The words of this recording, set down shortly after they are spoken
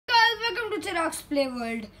to Chirag's Play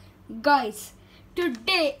World. Guys,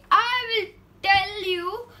 today I will tell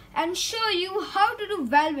you and show you how to do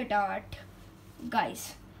velvet art. Guys,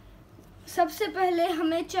 सबसे पहले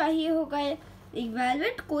हमें चाहिए होगा एक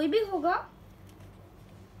velvet, कोई भी होगा।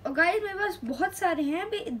 और गाइस मेरे पास बहुत सारे हैं,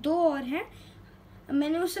 अभी 2 और हैं,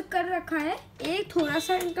 मैंने उसे कर रखा है। एक थोड़ा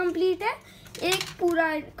सा इनकम्प्लीट है, एक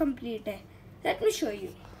पूरा कंप्लीट है। Let me show you.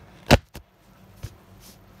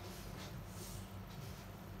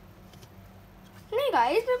 नहीं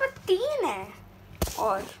गाइस, मेरे पास 3 है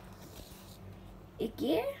और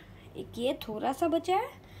एक ये थोड़ा सा बचा है।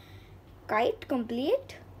 Kite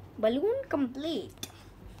complete, balloon complete.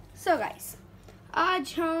 So guys,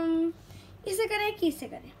 आज हम इसे करें कि इसे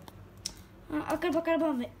करें? अकड़ बकड़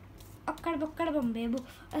बम्बे वो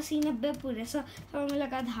 80-90 पूरे सब में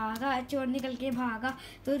लगा धागा, चोर निकल के भागा,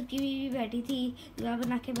 तुर्की बीवी बैठी थी, दूल्हा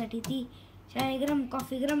बना के बैठी थी, चाय गरम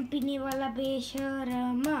कॉफी गरम पीने वाला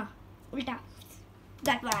बेशर्मा, उल्टा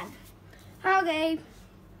that one. Okay,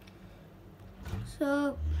 so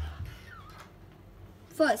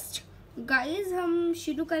first guys हम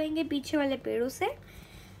शुरू करेंगे पीछे वाले पेड़ों से।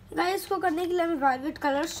 गाइस को करने के लिए हमें वायलेट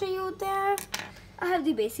कलर्स चाहिए होते हैं। I have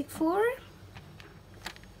the basic 4,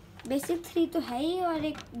 basic 3 तो है ही और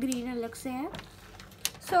एक ग्रीन अलग से है।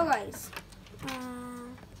 So guys,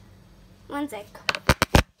 1 sec।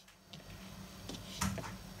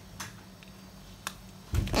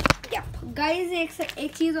 गाइस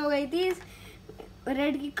एक चीज़ हो गई थी,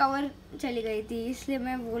 रेड की कवर चली गई थी, इसलिए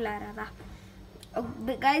मैं वो ला रहा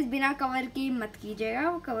था। गाइस बिना कवर की मत कीजिएगा,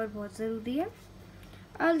 वो कवर बहुत ज़रूरी है।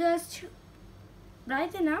 I'll just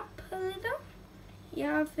brighten up a little,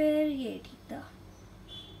 या फिर ये ठीक था।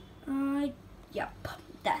 Yup,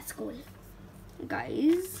 that's cool.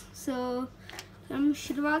 Guys, so हम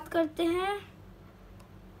शुरुआत करते हैं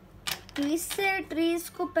ट्रीज से। ट्रीज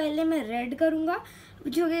को पहले मैं रेड करूँगा,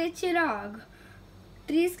 जो कि चिराग।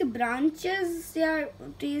 ट्रीज के ब्रांचेस या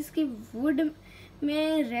ट्रीज की वुड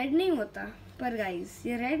में रेड नहीं होता, पर गाइस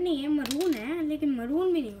ये रेड नहीं है, मरून है, लेकिन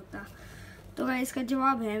मरून भी नहीं होता। तो गाइस का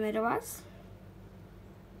जवाब है मेरे पास।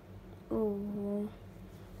 ओह,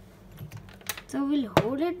 so we'll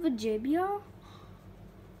hold it with JBR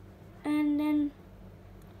and then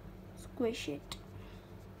squish it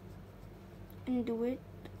and do it।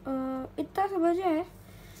 इतना समझ है,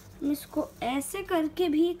 हम इसको ऐसे करके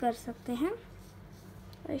भी कर सकते हैं।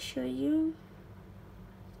 I show you।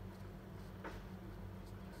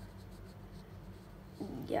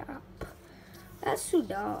 Yup, that's too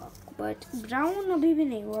dark, but brown अभी भी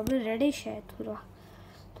नहीं हुआ, अभी रेडिश है थोड़ा।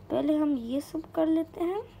 तो पहले हम ये सब कर लेते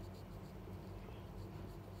हैं।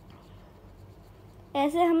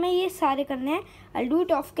 ऐसे हमें ये सारे करने हैं। I'll do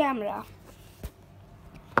it off camera।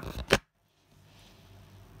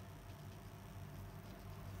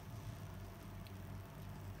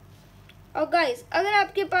 और गाइस अगर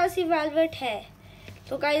आपके पास ये वेलवेट है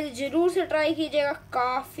तो गाइस जरूर से ट्राई कीजिएगा,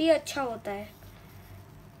 काफ़ी अच्छा होता है।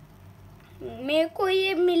 मेरे को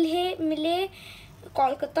ये मिले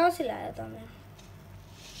कोलकाता से लाया था मैं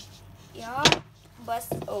यार, बस।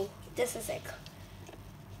 ओह जस्ट अ सेक।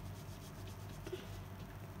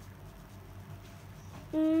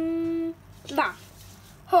 ना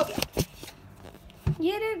हो गया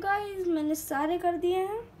ये रे गाइस, मैंने सारे कर दिए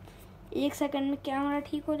हैं। 1 सेकंड में कैमरा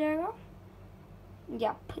ठीक हो जाएगा।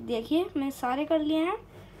 यप, देखिए मैं सारे कर लिए हैं।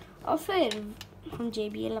 और फिर हम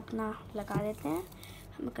JBL अपना लगा देते हैं,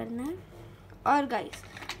 हमें करना है। और गाइस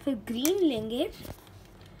फिर ग्रीन लेंगे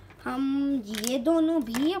हम, ये दोनों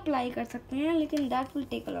भी अप्लाई कर सकते हैं, लेकिन that will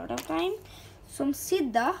take a lot of time. सो हम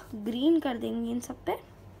सीधा ग्रीन कर देंगे इन सब पे।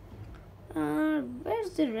 Where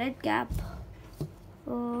is the red cap?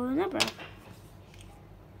 ना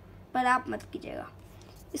पर आप मत कीजिएगा,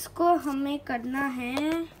 इसको हमें करना है।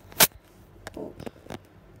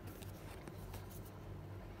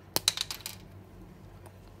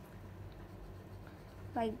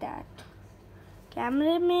 Like that.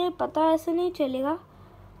 कैमरे में पता ऐसे नहीं चलेगा,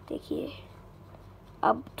 देखिए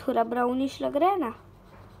अब थोड़ा ब्राउनिश लग रहा है ना,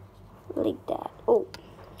 लाइक दैट। ओ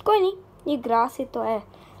कोई नहीं, ये ग्रास ही तो है।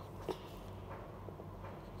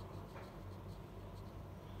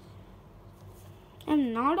 I'm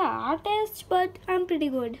not an artist, but I'm pretty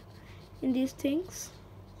good in these things.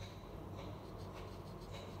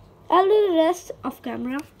 I'll do the rest off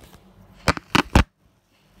camera.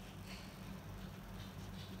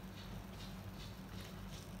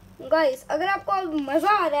 Guys, अगर आपको मज़ा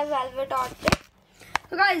आ रहा है वेलवेट आर्ट पे,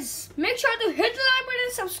 तो guys make sure to hit the like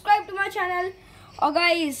button, subscribe to my channel। और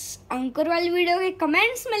guys अंकुर वाली video के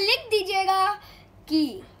कमेंट्स में लिख दीजिएगा कि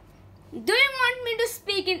Do you want me to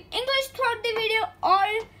speak in English throughout the video और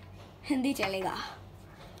हिंदी चलेगा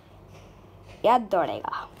या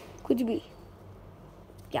दौड़ेगा, कुछ भी।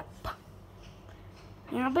 यप,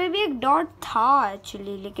 यहाँ पे भी एक डॉट था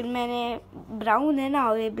एक्चुअली, लेकिन मैंने, ब्राउन है ना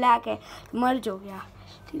और ये ब्लैक है, मर्ज हो गया।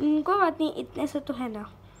 कोई बात नहीं, इतने से तो है ना।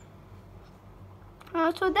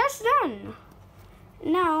 So that's done.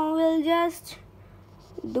 Now we'll just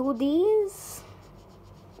do these.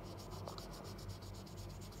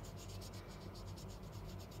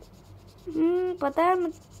 पता है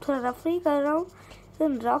मैं थोड़ा रफ ही कर रहा हूँ, तो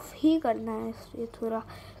रफ ही करना है इसलिए थोड़ा,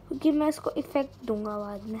 क्योंकि मैं इसको इफेक्ट दूंगा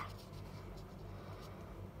बाद में।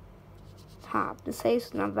 हाँ, आपने सही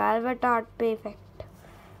सुना, वेलवेट आर्ट पे इफेक्ट।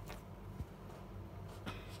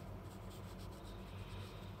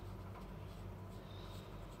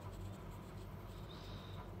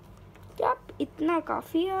 क्या इतना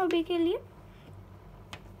काफ़ी है अभी के लिए?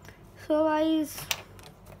 सो गाइस,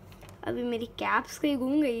 अभी मेरी कैप्स कहीं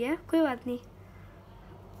घूम गई है, कोई बात नहीं।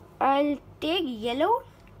 I'll take yellow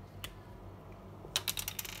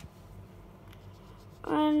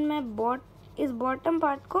and मैं इस बॉटम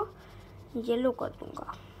पार्ट को येलो कर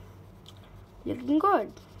दूंगा। Looking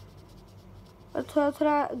good. और थोड़ा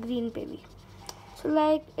थोड़ा ग्रीन पे भी। So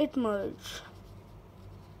like it merge.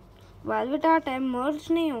 Velvet art है,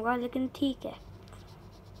 मर्ज नहीं होगा लेकिन ठीक है।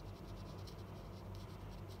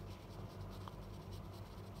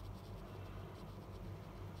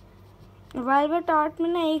 वेलवेट आर्ट में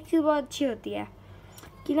ना एक चीज़ बहुत अच्छी होती है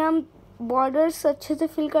कि ना हम बॉर्डर्स अच्छे से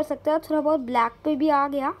फिल कर सकते हैं। थोड़ा बहुत ब्लैक पे भी आ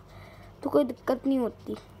गया तो कोई दिक्कत नहीं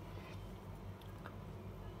होती।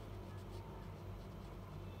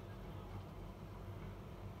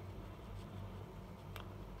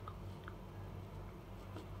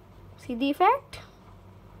 See the effect?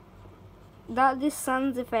 That is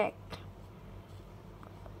sun's effect.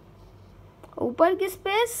 ऊपर की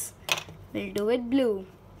space we'll do it blue.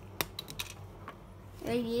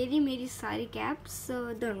 ये रही मेरी सारी caps, so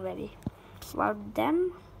don't worry about them.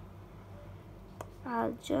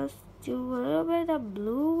 I'll just do a little bit of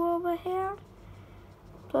blue over here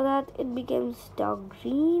so that it becomes dark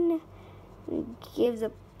green and gives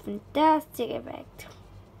a fantastic effect.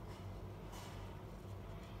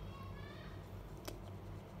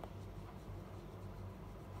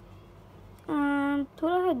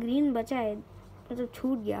 थोड़ा सा green बचा है, मतलब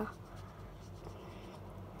छूट गया।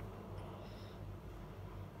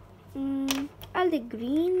 I'll take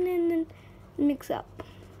green and then mix up.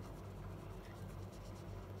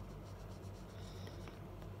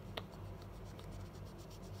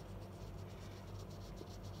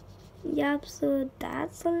 Yep, so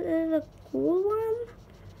that's a little cool one.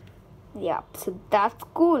 Yep, so that's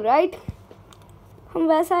cool, right? हम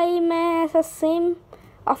वैसा ही मैं ऐसा सेम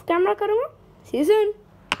ऑफ कैमरा करूँगा। See you soon.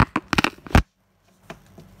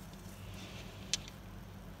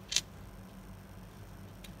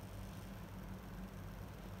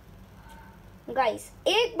 गाइस,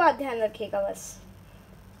 एक बात ध्यान रखिएगा बस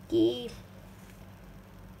कि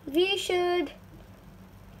we should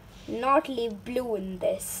not leave blue in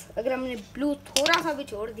this. अगर हमने ब्लू थोड़ा सा भी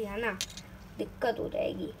छोड़ दिया ना, दिक्कत हो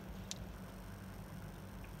जाएगी।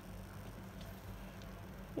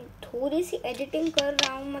 थोड़ी सी एडिटिंग कर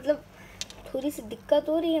रहा हूँ, मतलब थोड़ी सी दिक्कत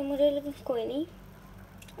हो रही है मुझे, लेकिन कोई नहीं,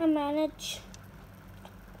 I manage.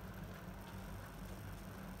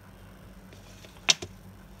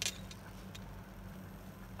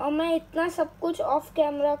 और मैं इतना सब कुछ ऑफ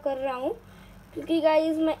कैमरा कर रहा हूँ क्योंकि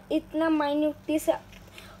गाइस मैं इतना माइन्यूटली से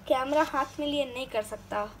कैमरा हाथ में लिए नहीं कर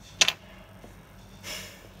सकता।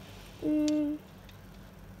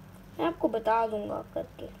 मैं आपको बता दूंगा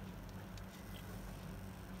करके।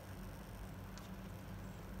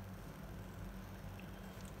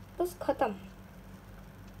 बस खत्म।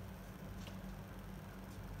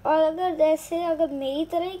 और अगर मेरी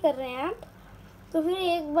तरह ही कर रहे हैं आप, तो फिर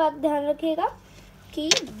एक बात ध्यान रखिएगा कि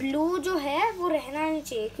ब्लू जो है वो रहना नहीं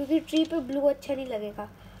चाहिए, क्योंकि ट्री पे ब्लू अच्छा नहीं लगेगा।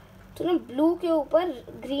 तो ना ब्लू के ऊपर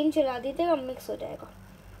ग्रीन चला दीजिएगा, मिक्स हो जाएगा।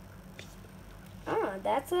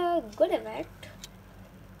 That's a good effect.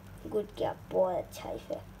 Good क्या, बहुत अच्छा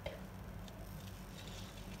इफेक्ट,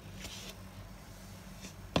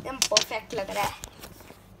 एकदम परफेक्ट लग रहा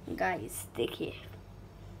है। गाइस देखिए,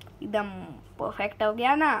 एकदम परफेक्ट हो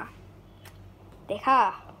गया ना,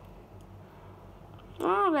 देखा?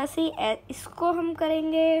 हाँ, वैसे ही इसको हम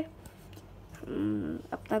करेंगे,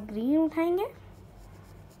 अपना ग्रीन उठाएंगे,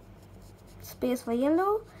 space for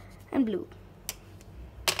yellow and blue.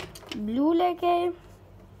 Blue लेके,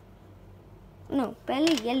 नो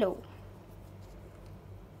पहले yellow,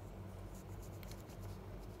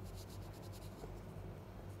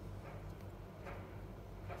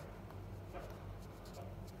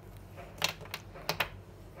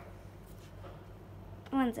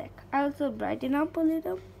 one sec, I also brighten up a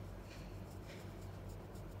little.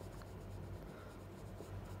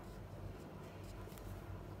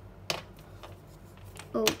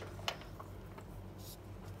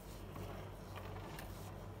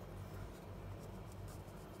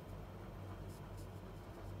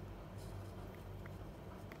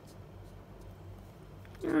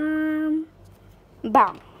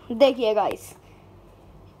 बैम, देखिए गाइस,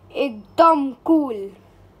 एकदम कूल।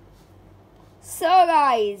 सो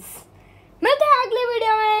गाइस, मिलते हैं अगले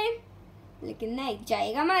वीडियो में, लेकिन नहीं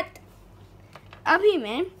जाएगा मत। अभी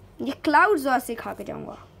मैं ये क्लाउड्स और सिखा के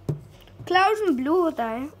जाऊंगा। क्लाउड्स में ब्लू होता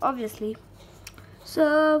है ऑब्वियसली, सो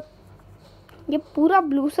ये पूरा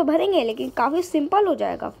ब्लू से भरेंगे, लेकिन काफ़ी सिंपल हो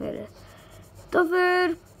जाएगा फिर। तो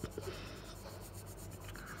फिर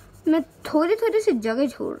मैं थोड़ी थोड़ी सी जगह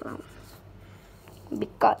छोड़ रहा हूँ,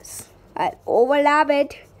 because I overlap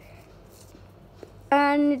it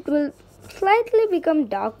and it will slightly become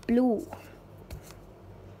dark blue.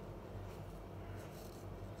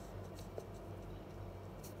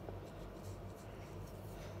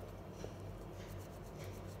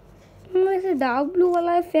 वैसे डार्क ब्लू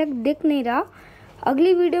वाला इफेक्ट दिख नहीं रहा,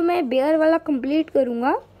 अगली वीडियो में बेयर वाला कंप्लीट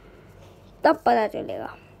करूँगा तब पता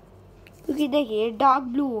चलेगा। क्योंकि देखिए डार्क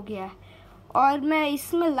ब्लू हो गया है और मैं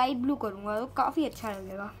इसमें लाइट ब्लू करूँगा तो काफ़ी अच्छा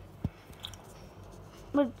लगेगा।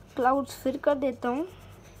 बट क्लाउड्स फिर कर देता हूँ।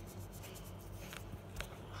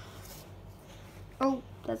 Oh,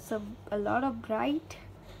 that's a lot of bright.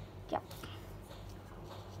 Yeah.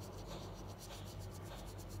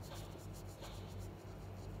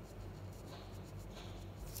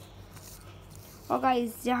 और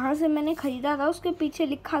गाइस, जहाँ से मैंने ख़रीदा था उसके पीछे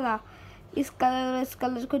लिखा था इस कलर और इस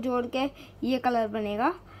कलर को जोड़ के ये कलर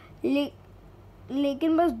बनेगा,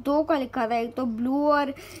 लेकिन बस दो का लिखा था, एक तो ब्लू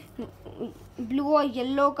और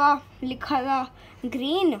येलो का लिखा था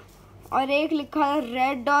ग्रीन, और एक लिखा था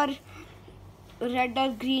रेड और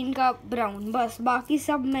ग्रीन का ब्राउन। बस बाकी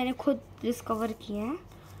सब मैंने खुद डिस्कवर किए हैं।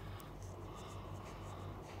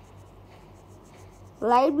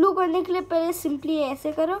 लाइट ब्लू करने के लिए पहले सिंपली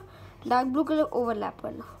ऐसे करो, डार्क ब्लू के लिए ओवरलैप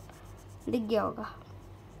कर लो, दिख गया होगा।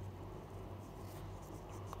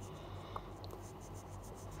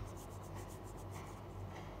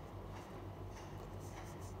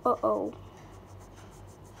 ओह,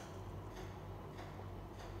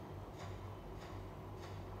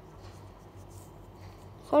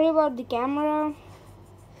 सॉरी अबाउट द कैमरा।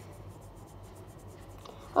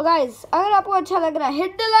 और गाइस, अगर आपको अच्छा लग रहा है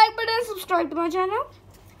hit the like button, subscribe to my channel.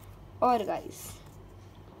 और गाइस,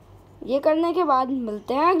 ये करने के बाद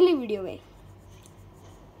मिलते हैं अगली वीडियो में।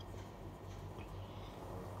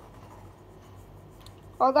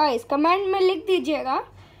 और गाइस, कमेंट में लिख दीजिएगा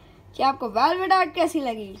कि आपको वेलवेट आर्ट कैसी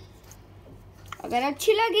लगी। अगर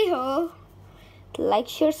अच्छी लगी हो तो लाइक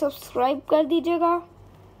शेयर सब्सक्राइब कर दीजिएगा,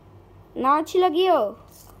 ना अच्छी लगी हो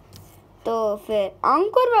तो फिर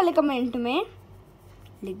अंकुर वाले कमेंट में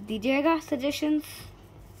लिख दीजिएगा सजेशंस।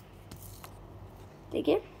 ठीक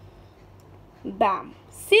है, बैम,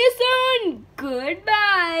 सी यू सून, गुड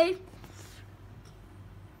बाय।